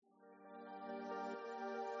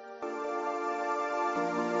Well,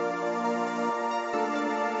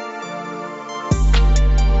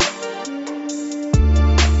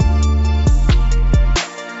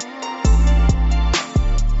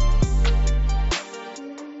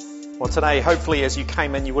 today, hopefully, as you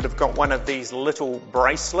came in, you would have got one of these little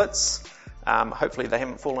bracelets. Hopefully they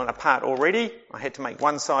haven't fallen apart already. I had to make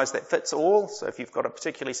one size that fits all, so if you've got a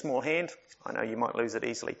particularly small hand, I know you might lose it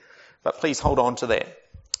easily. But please hold on to that.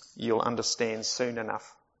 You'll understand soon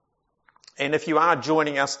enough. And if you are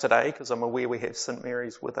joining us today, because I'm aware we have St.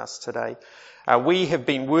 Mary's with us today, we have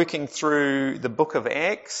been working through the book of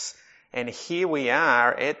Acts, and here we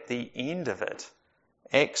are at the end of it.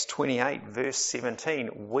 Acts 28 verse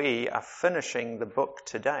 17, we are finishing the book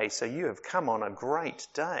today. So you have come on a great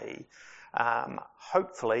day.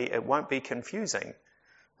 Hopefully it won't be confusing.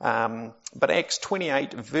 But Acts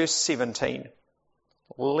 28 verse 17,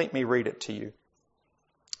 let me read it to you.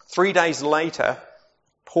 3 days later,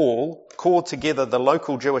 Paul called together the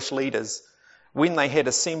local Jewish leaders. When they had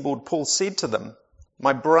assembled, Paul said to them,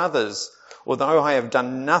 "My brothers, although I have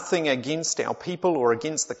done nothing against our people or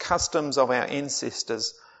against the customs of our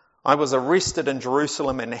ancestors, I was arrested in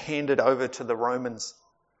Jerusalem and handed over to the Romans.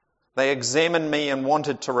 They examined me and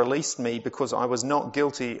wanted to release me because I was not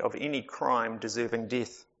guilty of any crime deserving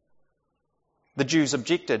death. The Jews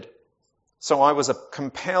objected, so I was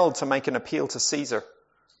compelled to make an appeal to Caesar.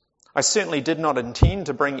 I certainly did not intend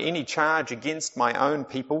to bring any charge against my own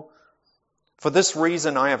people. For this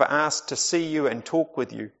reason I have asked to see you and talk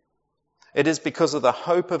with you. It is because of the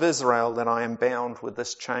hope of Israel that I am bound with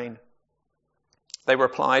this chain." They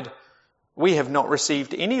replied, "We have not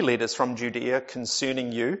received any letters from Judea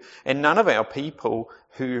concerning you, and none of our people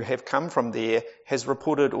who have come from there has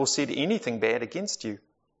reported or said anything bad against you.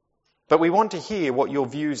 But we want to hear what your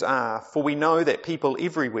views are, for we know that people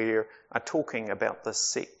everywhere are talking about this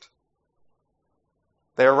sect."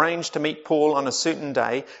 They arranged to meet Paul on a certain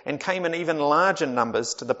day and came in even larger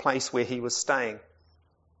numbers to the place where he was staying.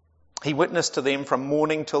 He witnessed to them from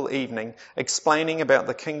morning till evening, explaining about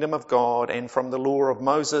the kingdom of God, and from the law of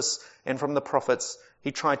Moses and from the prophets,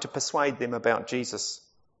 he tried to persuade them about Jesus.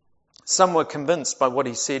 Some were convinced by what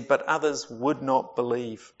he said, but others would not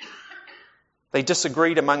believe. They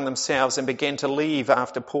disagreed among themselves and began to leave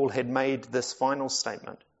after Paul had made this final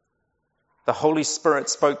statement. "The Holy Spirit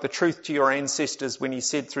spoke the truth to your ancestors when he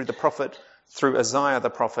said through Isaiah the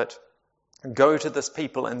prophet, 'Go to this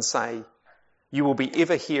people and say, you will be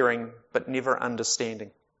ever hearing, but never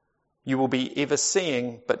understanding. You will be ever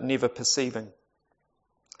seeing, but never perceiving.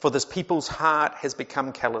 For this people's heart has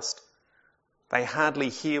become calloused. They hardly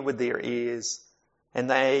hear with their ears, and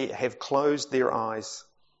they have closed their eyes.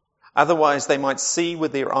 Otherwise they might see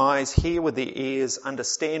with their eyes, hear with their ears,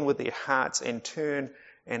 understand with their hearts, and turn,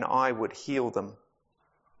 and I would heal them.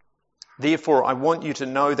 Therefore I want you to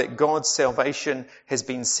know that God's salvation has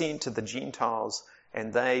been sent to the Gentiles,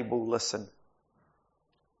 and they will listen.'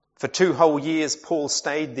 For 2 whole years, Paul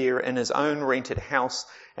stayed there in his own rented house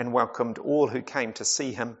and welcomed all who came to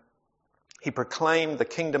see him. He proclaimed the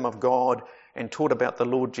kingdom of God and taught about the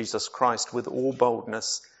Lord Jesus Christ with all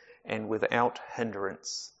boldness and without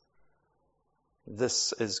hindrance."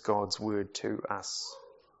 This is God's word to us.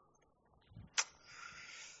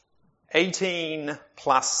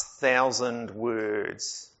 18,000+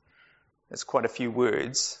 words. That's quite a few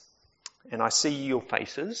words. And I see your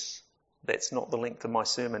faces. That's not the length of my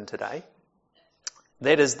sermon today.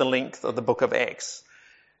 That is the length of the book of Acts.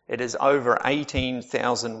 It is over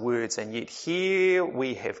 18,000 words, and yet here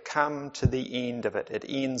we have come to the end of it. It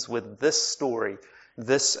ends with this story,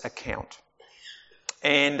 this account.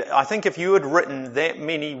 And I think if you had written that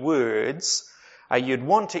many words, you'd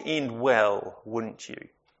want to end well, wouldn't you?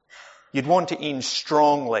 You'd want to end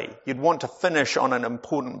strongly. You'd want to finish on an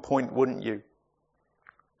important point, wouldn't you?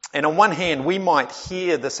 And on one hand, we might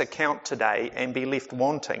hear this account today and be left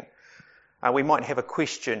wanting. We might have a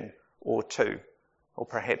question or two, or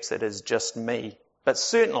perhaps it is just me. But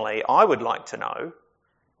certainly I would like to know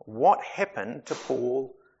what happened to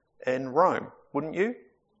Paul in Rome, wouldn't you?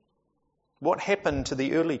 What happened to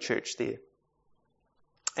the early church there?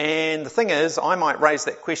 And the thing is, I might raise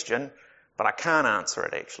that question, but I can't answer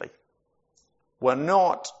it actually. Well,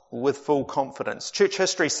 not with full confidence. Church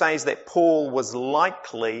history says that Paul was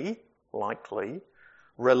likely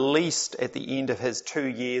released at the end of his 2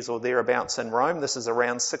 years or thereabouts in Rome. This is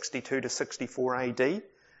around 62 to 64 AD.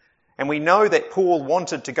 And we know that Paul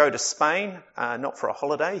wanted to go to Spain, not for a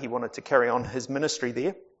holiday. He wanted to carry on his ministry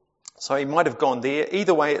there. So he might have gone there.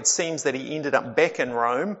 Either way, it seems that he ended up back in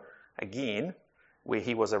Rome again, where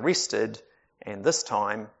he was arrested and this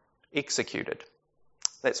time executed.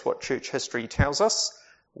 That's what church history tells us,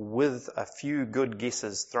 with a few good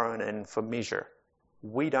guesses thrown in for measure.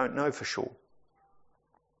 We don't know for sure.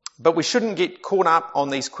 But we shouldn't get caught up on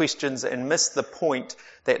these questions and miss the point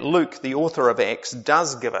that Luke, the author of Acts,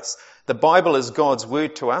 does give us. The Bible is God's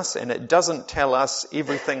word to us, and it doesn't tell us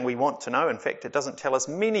everything we want to know. In fact, it doesn't tell us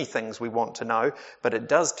many things we want to know, but it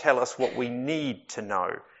does tell us what we need to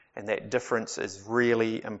know. And that difference is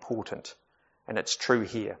really important. And it's true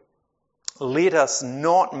here. Let us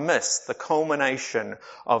not miss the culmination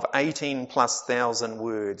of 18,000+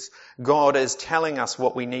 words. God is telling us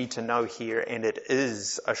what we need to know here, and it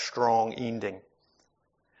is a strong ending.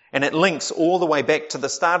 And it links all the way back to the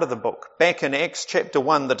start of the book. Back in Acts chapter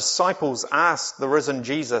 1, the disciples asked the risen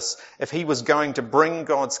Jesus if he was going to bring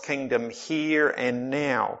God's kingdom here and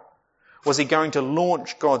now. Was he going to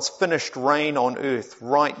launch God's finished reign on earth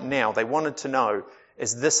right now? They wanted to know,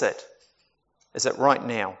 is this it? Is it right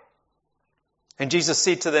now? And Jesus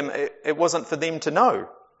said to them, it wasn't for them to know,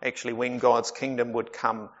 actually, when God's kingdom would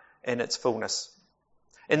come in its fullness.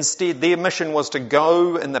 Instead, their mission was to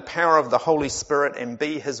go in the power of the Holy Spirit and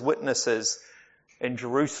be his witnesses in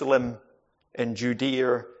Jerusalem, in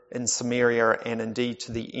Judea, in Samaria, and indeed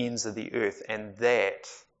to the ends of the earth. And that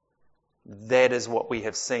is what we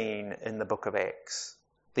have seen in the book of Acts,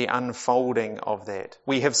 the unfolding of that.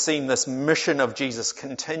 We have seen this mission of Jesus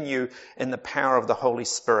continue in the power of the Holy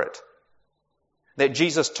Spirit. That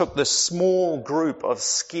Jesus took this small group of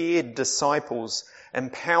scared disciples,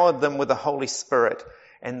 empowered them with the Holy Spirit,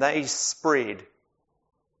 and they spread.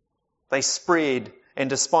 And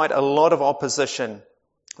despite a lot of opposition,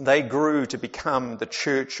 they grew to become the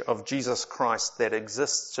church of Jesus Christ that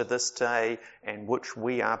exists to this day and which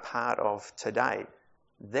we are part of today.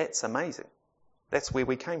 That's amazing. That's where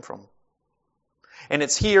we came from. And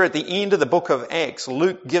it's here at the end of the book of Acts,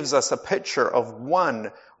 Luke gives us a picture of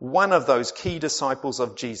one of those key disciples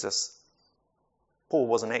of Jesus. Paul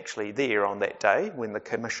wasn't actually there on that day when the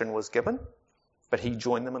commission was given, but he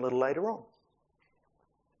joined them a little later on.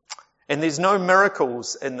 And there's no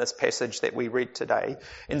miracles in this passage that we read today.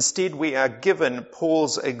 Instead, we are given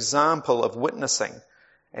Paul's example of witnessing.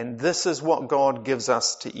 And this is what God gives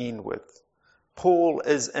us to end with. Paul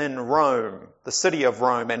is in Rome, the city of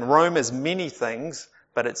Rome, and Rome is many things,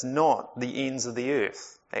 but it's not the ends of the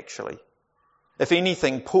earth, actually. If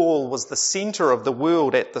anything, Paul was the center of the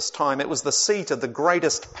world at this time. It was the seat of the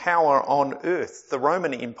greatest power on earth, the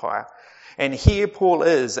Roman Empire. And here Paul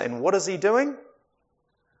is, and what is he doing?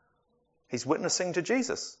 He's witnessing to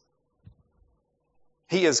Jesus.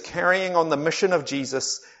 He is carrying on the mission of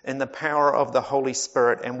Jesus in the power of the Holy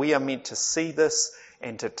Spirit, and we are meant to see this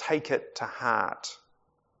and to take it to heart.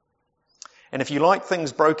 And if you like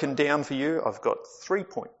things broken down for you, I've got 3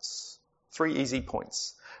 points, 3 easy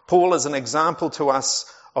points. Paul is an example to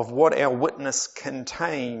us of what our witness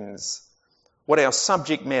contains, what our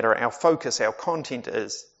subject matter, our focus, our content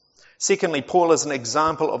is. Secondly, Paul is an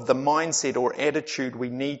example of the mindset or attitude we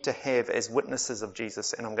need to have as witnesses of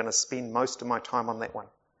Jesus, and I'm going to spend most of my time on that one.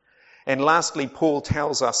 And lastly, Paul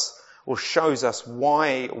tells us or shows us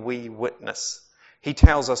why we witness. He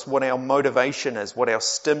tells us what our motivation is, what our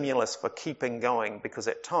stimulus for keeping going, because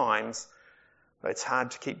at times it's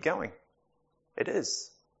hard to keep going. It is.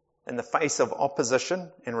 In the face of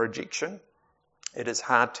opposition and rejection, it is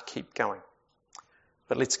hard to keep going.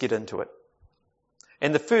 But let's get into it.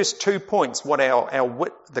 And the first 2 points, what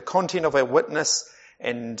the content of our witness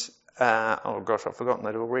and, I've forgotten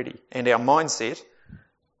that already, and our mindset,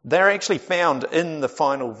 they're actually found in the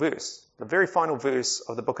final verse, the very final verse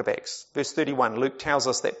of the book of Acts. Verse 31, Luke tells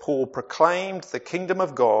us that Paul proclaimed the kingdom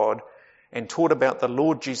of God and taught about the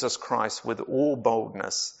Lord Jesus Christ with all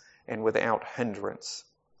boldness and without hindrance.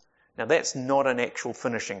 Now that's not an actual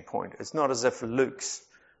finishing point. It's not as if Luke's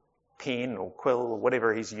pen or quill or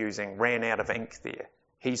whatever he's using ran out of ink there.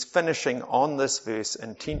 He's finishing on this verse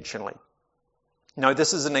intentionally. No,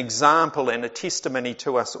 this is an example and a testimony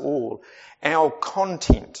to us all. Our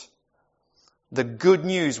content, the good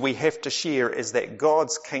news we have to share is that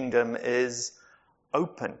God's kingdom is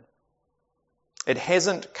open. It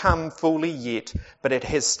hasn't come fully yet, but it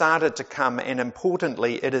has started to come, and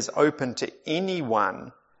importantly, it is open to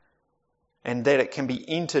anyone, and that it can be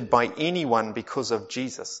entered by anyone because of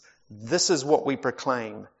Jesus. This is what we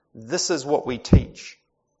proclaim. This is what we teach.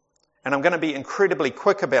 And I'm going to be incredibly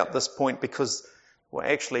quick about this point because, well,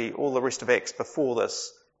 actually, all the rest of Acts before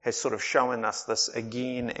this has sort of shown us this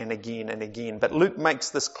again and again and again. But Luke makes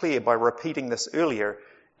this clear by repeating this earlier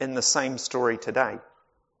in the same story today.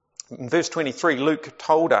 In verse 23, Luke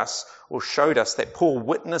told us or showed us that Paul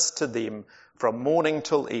witnessed to them from morning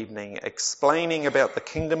till evening, explaining about the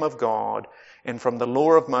kingdom of God, and from the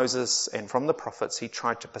law of Moses and from the prophets, he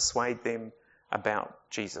tried to persuade them about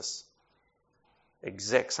Jesus.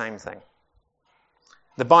 Exact same thing.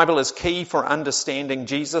 The Bible is key for understanding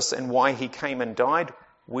Jesus and why he came and died.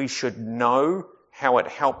 We should know how it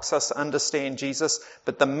helps us understand Jesus.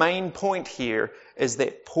 But the main point here is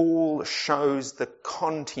that Paul shows the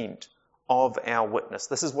content of our witness.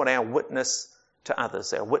 This is what our witness to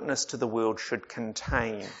others, our witness to the world should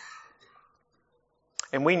contain.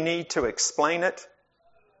 And we need to explain it.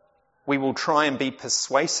 We will try and be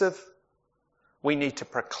persuasive. We need to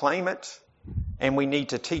proclaim it. And we need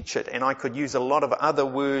to teach it. And I could use a lot of other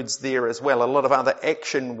words there as well, a lot of other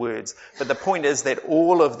action words. But the point is that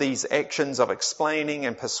all of these actions of explaining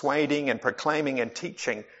and persuading and proclaiming and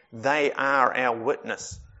teaching, they are our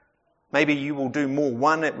witness. Maybe you will do more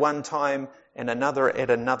one at one time and another at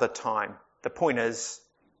another time. The point is,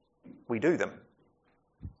 we do them.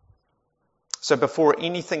 So before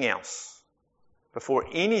anything else,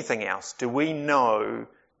 do we know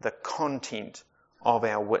the content of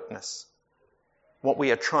our witness? What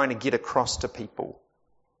we are trying to get across to people.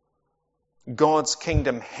 God's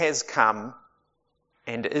kingdom has come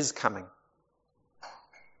and is coming.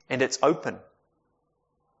 And it's open.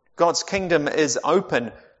 God's kingdom is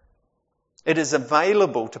open. It is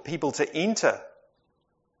available to people to enter.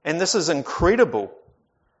 And this is incredible.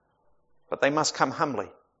 But they must come humbly.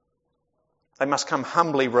 They must come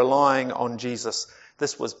humbly relying on Jesus.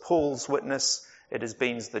 This was Paul's witness. It has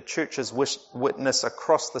been the church's witness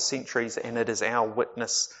across the centuries, and it is our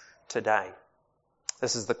witness today.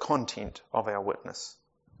 This is the content of our witness.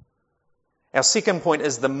 Our second point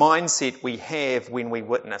is the mindset we have when we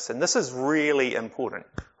witness, and this is really important.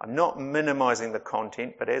 I'm not minimizing the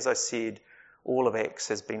content, but as I said, all of Acts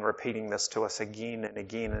has been repeating this to us again and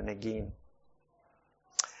again and again.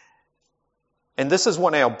 And this is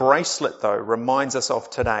what our bracelet, though, reminds us of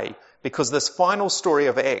today. Because this final story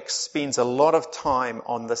of Acts spends a lot of time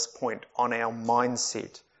on this point, on our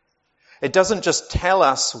mindset. It doesn't just tell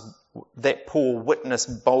us that Paul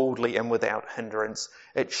witnessed boldly and without hindrance.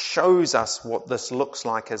 It shows us what this looks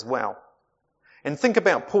like as well. And think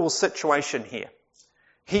about Paul's situation here.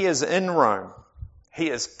 He is in Rome. He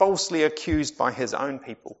is falsely accused by his own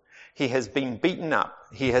people. He has been beaten up.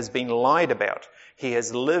 He has been lied about. He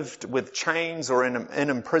has lived with chains or in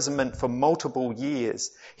imprisonment for multiple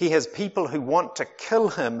years. He has people who want to kill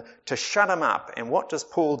him, to shut him up. And what does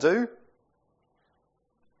Paul do?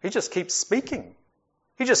 He just keeps speaking.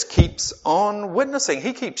 He just keeps on witnessing.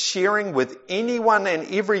 He keeps sharing with anyone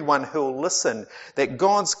and everyone who will listen that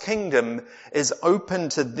God's kingdom is open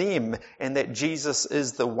to them and that Jesus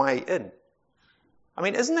is the way in. I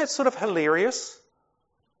mean, isn't that sort of hilarious?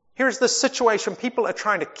 Here's this situation. People are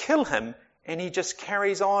trying to kill him, and he just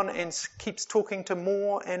carries on and keeps talking to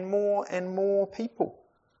more and more and more people.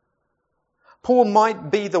 Paul might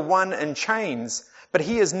be the one in chains, but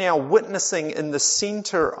he is now witnessing in the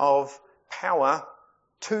center of power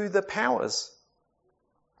to the powers.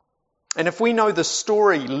 And if we know the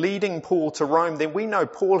story leading Paul to Rome, then we know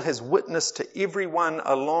Paul has witnessed to everyone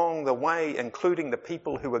along the way, including the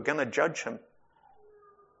people who are going to judge him.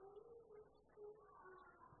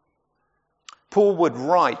 Paul would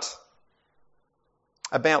write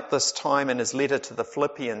about this time in his letter to the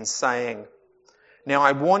Philippians saying, "Now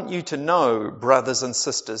I want you to know, brothers and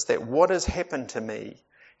sisters, that what has happened to me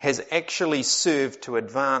has actually served to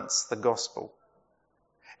advance the gospel.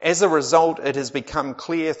 As a result, it has become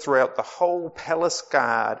clear throughout the whole palace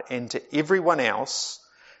guard and to everyone else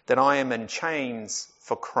that I am in chains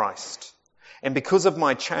for Christ. And because of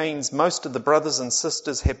my chains, most of the brothers and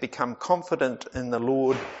sisters have become confident in the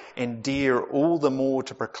Lord and dare all the more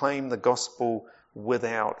to proclaim the gospel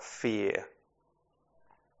without fear."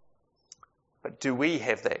 But do we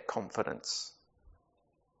have that confidence?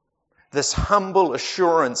 This humble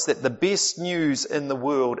assurance that the best news in the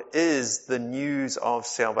world is the news of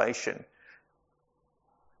salvation.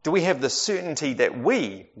 Do we have the certainty that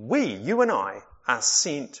we, you and I, are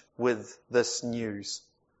sent with this news?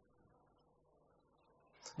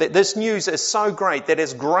 That this news is so great that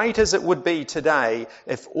as great as it would be today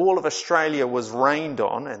if all of Australia was rained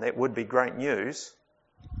on, and that would be great news,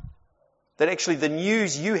 that actually the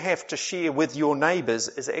news you have to share with your neighbours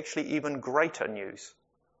is actually even greater news.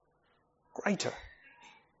 Greater.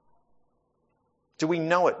 Do we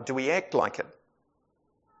know it? Do we act like it?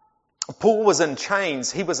 Paul was in chains.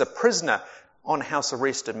 He was a prisoner on house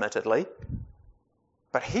arrest, admittedly.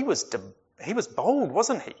 But he was bold,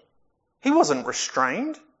 wasn't he? He wasn't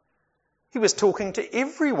restrained. He was talking to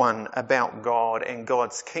everyone about God and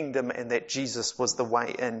God's kingdom and that Jesus was the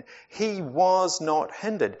way in. He was not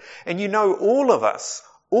hindered. And you know, all of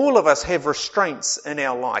us have restraints in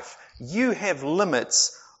our life. You have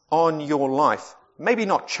limits on your life. Maybe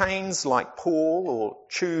not chains like Paul or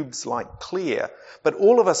tubes like Claire, but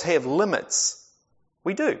all of us have limits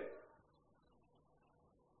We do.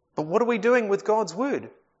 But what are we doing with God's word?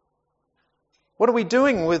 What are we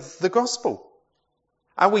doing with the gospel?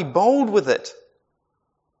 Are we bold with it?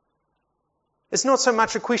 It's not so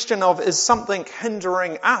much a question of is something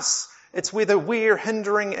hindering us, it's whether we're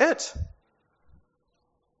hindering it.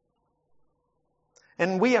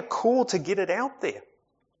 And we are called to get it out there.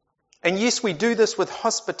 And yes, we do this with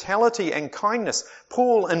hospitality and kindness.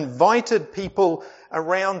 Paul invited people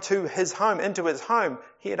around to his home, into his home.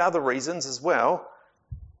 He had other reasons as well.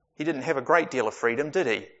 He didn't have a great deal of freedom, did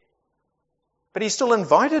he? But he still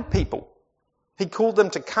invited people. He called them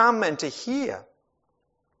to come and to hear.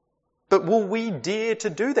 But will we dare to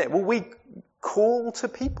do that? Will we call to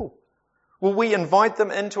people? Will we invite them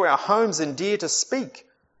into our homes and dare to speak?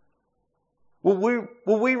 Will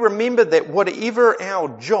we remember that whatever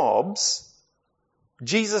our jobs,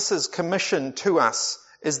 Jesus' commission to us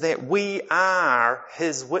is that we are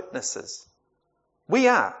his witnesses. We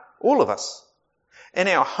are, all of us. In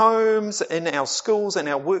our homes, in our schools, in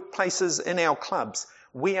our workplaces, in our clubs,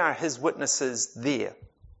 we are his witnesses there.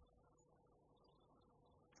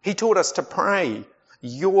 He taught us to pray,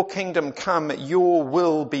 your kingdom come, your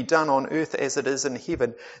will be done on earth as it is in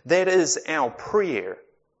heaven. That is our prayer.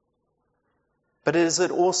 But is it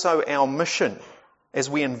also our mission as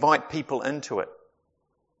we invite people into it?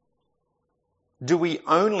 Do we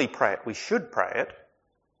only pray it? We should pray it.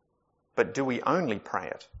 But do we only pray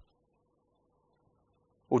it?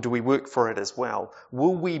 Or do we work for it as well?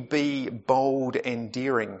 Will we be bold and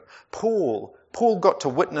daring? Paul got to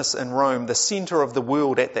witness in Rome, the centre of the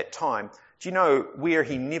world at that time. Do you know where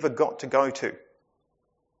he never got to go to?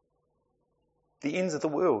 The ends of the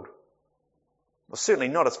world. Well, certainly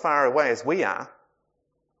not as far away as we are.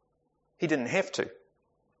 He didn't have to.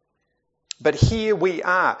 But here we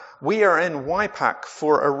are. We are in Waipak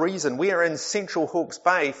for a reason. We are in Central Hawke's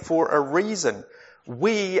Bay for a reason.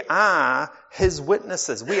 We are his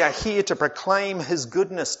witnesses. We are here to proclaim his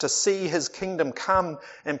goodness, to see his kingdom come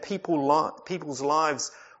in people's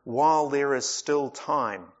lives while there is still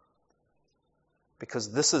time.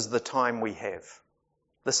 Because this is the time we have.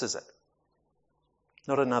 This is it.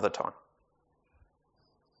 Not another time.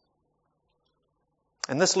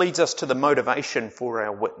 And this leads us to the motivation for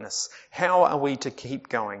our witness. How are we to keep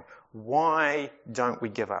going? Why don't we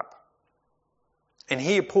give up? And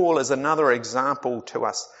here Paul is another example to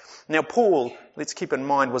us. Now Paul, let's keep in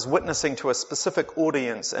mind, was witnessing to a specific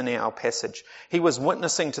audience in our passage. He was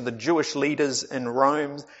witnessing to the Jewish leaders in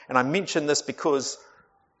Rome. And I mention this because,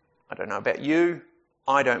 I don't know about you,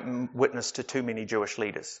 I don't witness to too many Jewish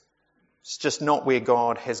leaders. It's just not where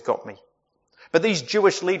God has got me. But these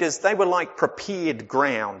Jewish leaders, they were like prepared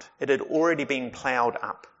ground. It had already been ploughed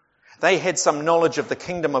up. They had some knowledge of the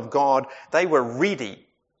kingdom of God. They were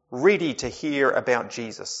ready to hear about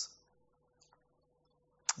Jesus.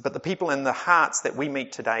 But the people in the hearts that we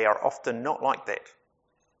meet today are often not like that.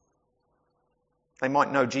 They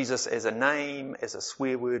might know Jesus as a name, as a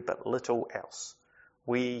swear word, but little else.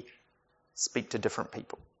 We speak to different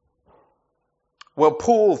people. Well,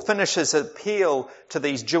 Paul finishes his appeal to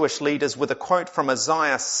these Jewish leaders with a quote from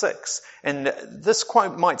Isaiah 6. And this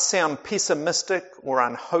quote might sound pessimistic or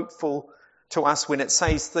unhopeful to us when it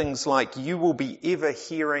says things like, you will be ever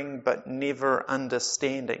hearing but never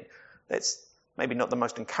understanding. That's maybe not the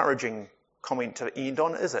most encouraging comment to end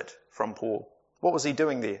on, is it, from Paul? What was he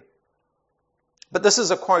doing there? But this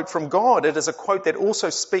is a quote from God. It is a quote that also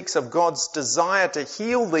speaks of God's desire to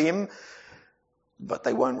heal them, but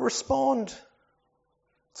they won't respond.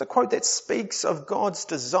 It's a quote that speaks of God's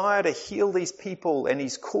desire to heal these people, and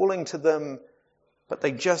he's calling to them, but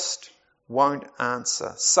they just won't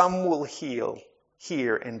answer. Some will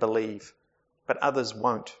hear and believe, but others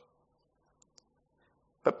won't.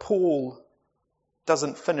 But Paul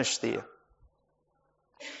doesn't finish there.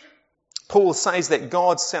 Paul says that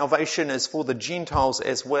God's salvation is for the Gentiles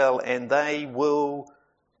as well, and they will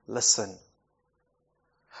listen.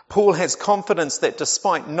 Paul has confidence that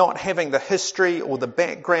despite not having the history or the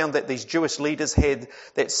background that these Jewish leaders had,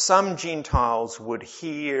 that some Gentiles would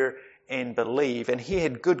hear and believe. And he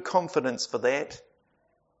had good confidence for that.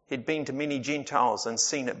 He'd been to many Gentiles and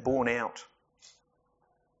seen it borne out.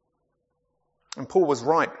 And Paul was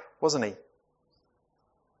right, wasn't he?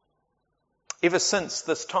 Ever since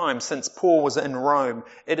this time, since Paul was in Rome,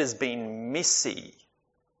 it has been messy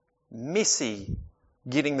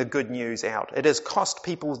getting the good news out. It has cost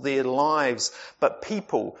people their lives, but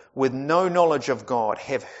people with no knowledge of God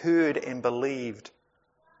have heard and believed.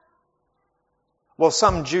 While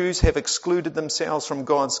some Jews have excluded themselves from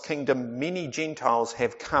God's kingdom, many Gentiles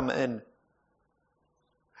have come in.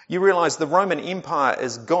 You realize the Roman Empire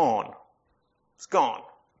is gone. It's gone.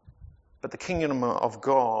 But the kingdom of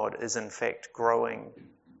God is in fact growing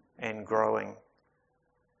and growing.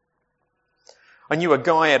 I knew a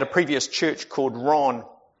guy at a previous church called Ron.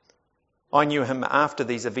 I knew him after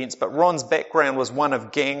these events, but Ron's background was one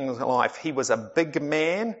of gang life. He was a big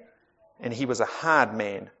man and he was a hard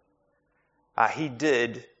man. He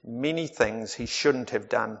did many things he shouldn't have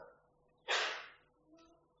done.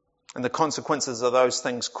 And the consequences of those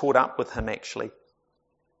things caught up with him actually.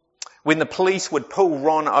 When the police would pull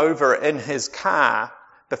Ron over in his car,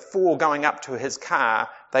 before going up to his car,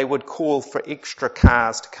 they would call for extra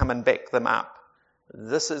cars to come and back them up.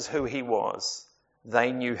 This is who he was.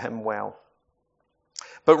 They knew him well.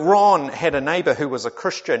 But Ron had a neighbour who was a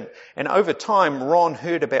Christian, and over time Ron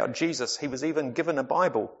heard about Jesus. He was even given a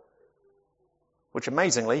Bible, which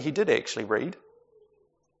amazingly he did actually read.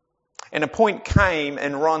 And a point came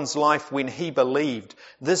in Ron's life when he believed.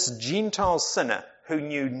 This Gentile sinner who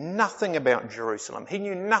knew nothing about Jerusalem, he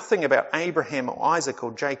knew nothing about Abraham or Isaac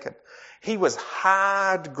or Jacob. He was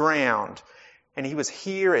hard ground, and he was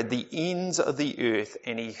here at the ends of the earth,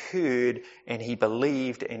 and he heard and he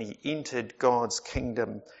believed and he entered God's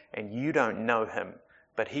kingdom. And you don't know him,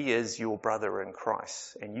 but he is your brother in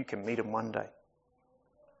Christ, and you can meet him one day.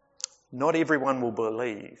 Not everyone will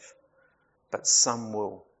believe, but some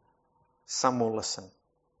will. Some will listen.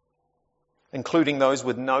 Including those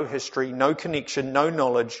with no history, no connection, no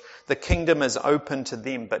knowledge. The kingdom is open to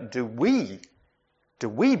them, but do we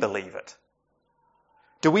believe it?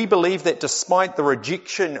 Do we believe that despite the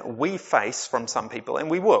rejection we face from some people, and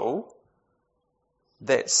we will,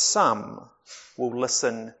 that some will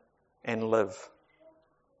listen and live?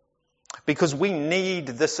 Because we need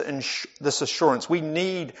this assurance. We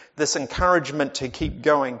need this encouragement to keep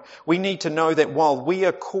going. We need to know that while we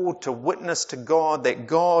are called to witness to God, that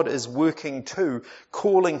God is working too,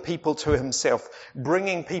 calling people to himself,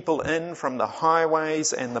 bringing people in from the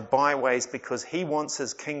highways and the byways, because he wants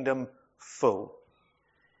his kingdom full.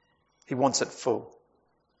 He wants it full.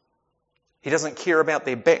 He doesn't care about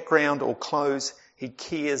their background or clothes. He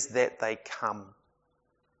cares that they come.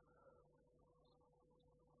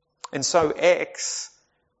 And so Acts,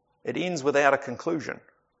 it ends without a conclusion.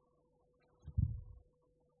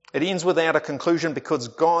 It ends without a conclusion because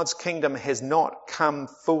God's kingdom has not come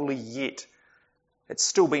fully yet. It's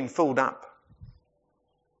still been filled up.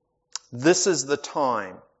 This is the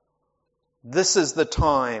time. This is the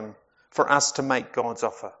time for us to make God's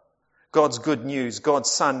offer. God's good news, God's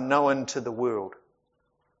Son known to the world.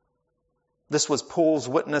 This was Paul's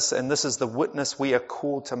witness, and this is the witness we are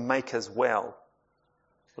called to make as well.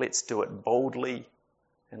 Let's do it boldly,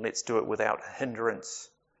 and let's do it without hindrance,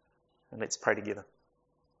 and let's pray together.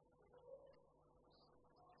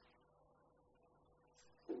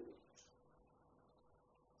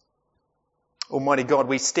 Almighty God,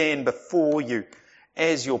 we stand before you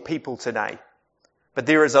as your people today. But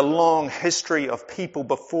there is a long history of people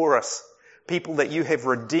before us, people that you have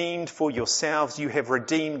redeemed for yourselves. You have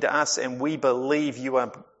redeemed us, and we believe you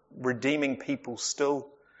are redeeming people still.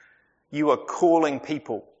 You are calling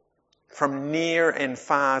people from near and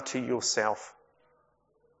far to yourself.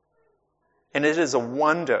 And it is a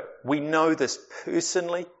wonder. We know this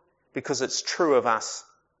personally because it's true of us.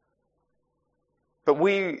 But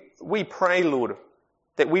we pray, Lord,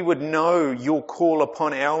 that we would know your call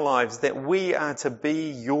upon our lives, that we are to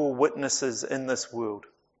be your witnesses in this world.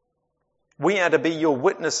 We are to be your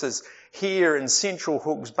witnesses here in Central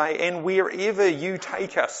Hawke's Bay and wherever you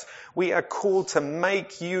take us. We are called to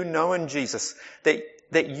make you known, Jesus,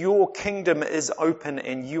 that your kingdom is open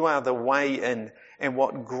and you are the way in. And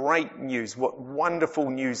what great news, what wonderful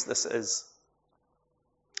news this is.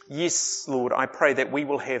 Yes, Lord, I pray that we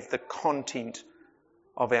will have the content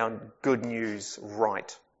of our good news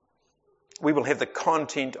right. We will have the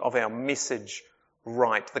content of our message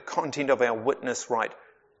right, the content of our witness right.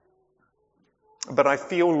 But I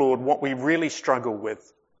feel, Lord, what we really struggle with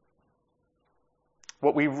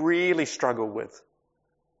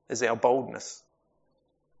is our boldness.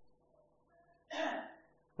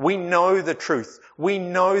 We know the truth. We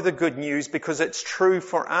know the good news because it's true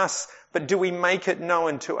for us. But do we make it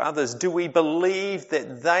known to others? Do we believe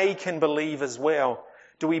that they can believe as well?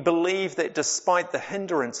 Do we believe that despite the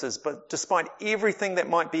hindrances, but despite everything that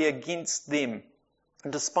might be against them,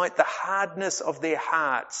 and despite the hardness of their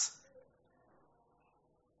hearts,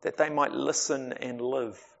 that they might listen and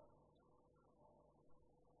live?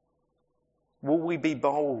 Will we be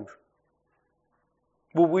bold?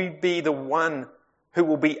 Will we be the one who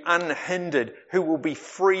will be unhindered, who will be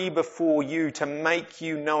free before you to make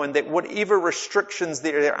you known, that whatever restrictions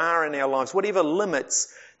there are in our lives, whatever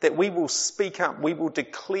limits, that we will speak up, we will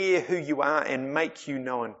declare who you are and make you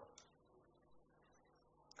known?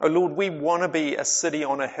 Oh Lord, we want to be a city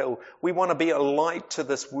on a hill. We want to be a light to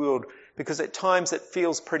this world because at times it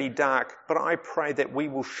feels pretty dark, but I pray that we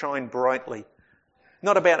will shine brightly.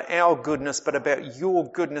 Not about our goodness, but about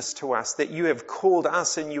your goodness to us, that you have called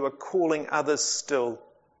us and you are calling others still.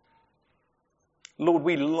 Lord,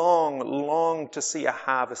 we long to see a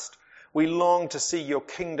harvest. We long to see your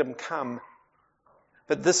kingdom come.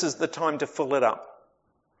 But this is the time to fill it up.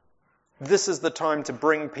 This is the time to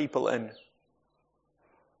bring people in.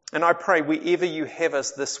 And I pray wherever you have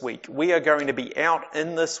us this week, we are going to be out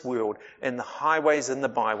in this world, in the highways and the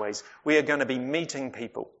byways. We are going to be meeting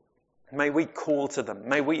people. May we call to them.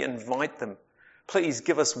 May we invite them. Please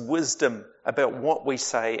give us wisdom about what we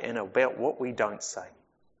say and about what we don't say.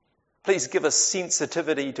 Please give us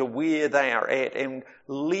sensitivity to where they are at and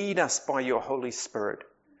lead us by your Holy Spirit.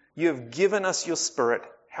 You have given us your Spirit.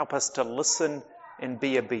 Help us to listen and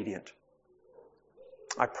be obedient.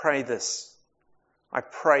 I pray this.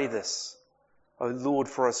 O Lord,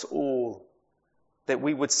 for us all, that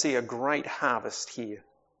we would see a great harvest here.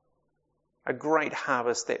 A great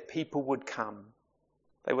harvest that people would come.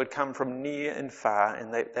 They would come from near and far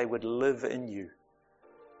and that they would live in you.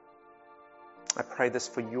 I pray this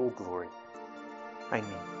for your glory.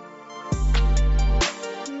 Amen.